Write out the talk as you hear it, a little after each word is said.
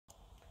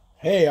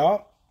Hey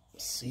y'all,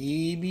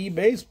 CB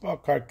baseball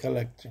card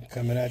collection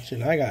coming at you,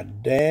 and I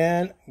got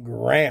Dan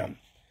Graham.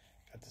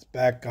 Got this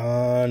back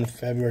on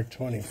February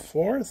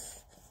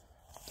 24th.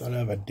 Don't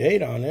have a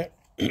date on it.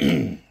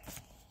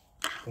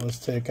 Let's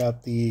take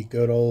out the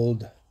good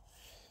old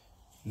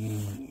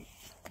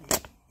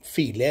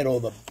fillet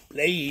of the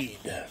blade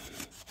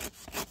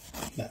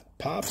that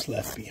Pops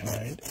left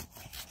behind.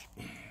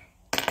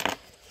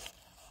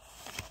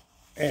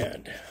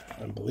 And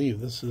I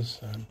believe this is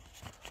an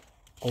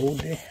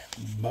oldie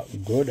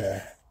but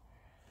gooder.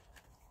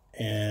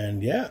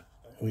 And yeah,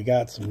 we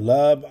got some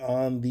love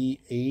on the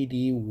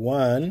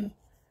 81.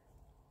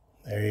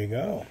 There you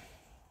go.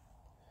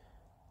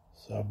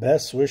 So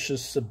best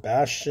wishes,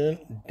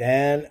 Sebastian.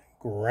 Dan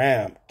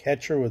Graham,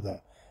 catcher with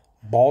the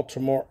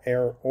Baltimore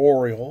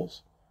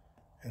Orioles.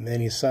 And then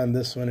he signed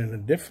this one in a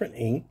different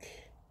ink.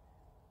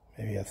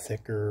 Maybe a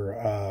thicker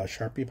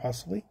Sharpie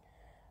possibly.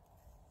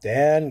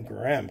 Dan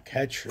Graham,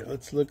 catcher.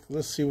 Let's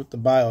see what the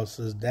bio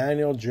says.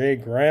 Daniel J.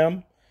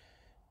 Graham,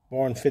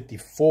 born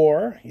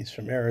 54. He's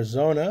from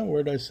Arizona.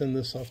 Where did I send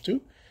this off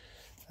to?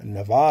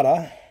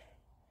 Nevada.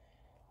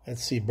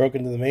 Let's see. Broke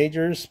into the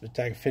majors.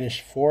 Spectacular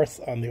finished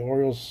 4th on the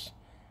Orioles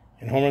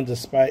in home runs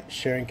despite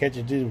sharing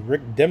catches due to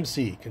Rick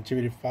Dempsey.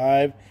 Contributed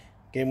 5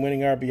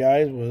 game-winning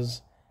RBIs.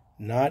 Was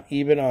not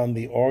even on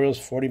the Orioles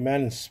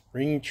 40-man in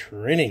spring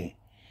training.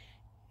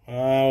 It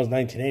was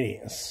 1980.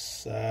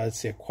 Let's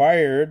see,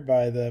 acquired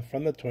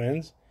from the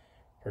Twins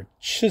for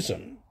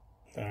Chisholm.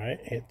 All right,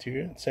 hit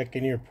 2.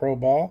 Second year pro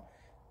ball.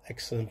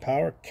 Excellent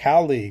power.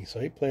 Cal League. So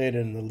he played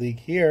in the league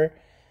here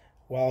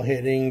while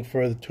hitting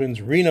for the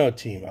Twins Reno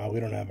team. Oh,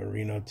 we don't have a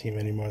Reno team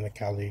anymore in the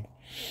Cal League.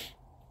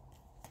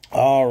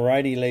 All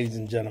righty, ladies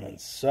and gentlemen.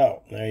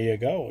 So there you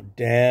go.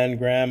 Dan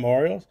Graham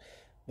Orioles.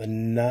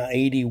 The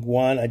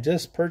 81. I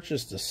just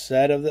purchased a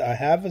set of it. I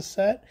have a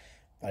set.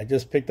 I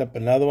just picked up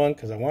another one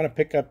because I want to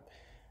pick up.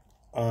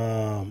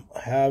 I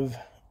have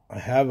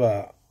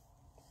a,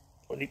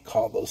 what do you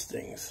call those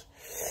things?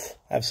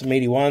 I have some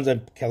 81s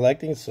I'm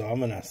collecting, so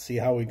I'm gonna see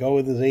how we go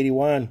with this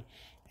 81.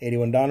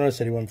 81 Donruss,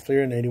 81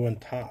 Fleer, and 81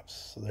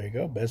 Tops. So there you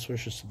go. Best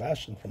wishes,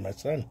 Sebastian, for my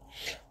son.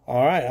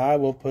 All right, I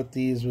will put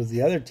these with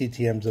the other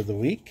TTMs of the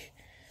week,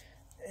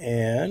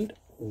 and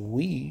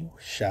we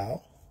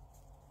shall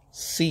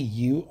see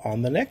you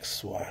on the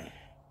next one.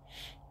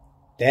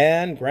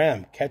 Dan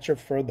Graham, catcher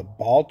for the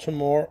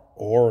Baltimore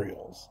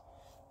Orioles.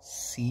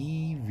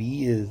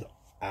 CV is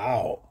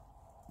out.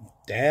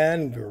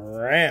 Dan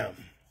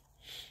Graham.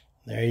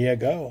 There you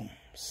go.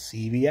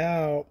 CV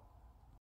out.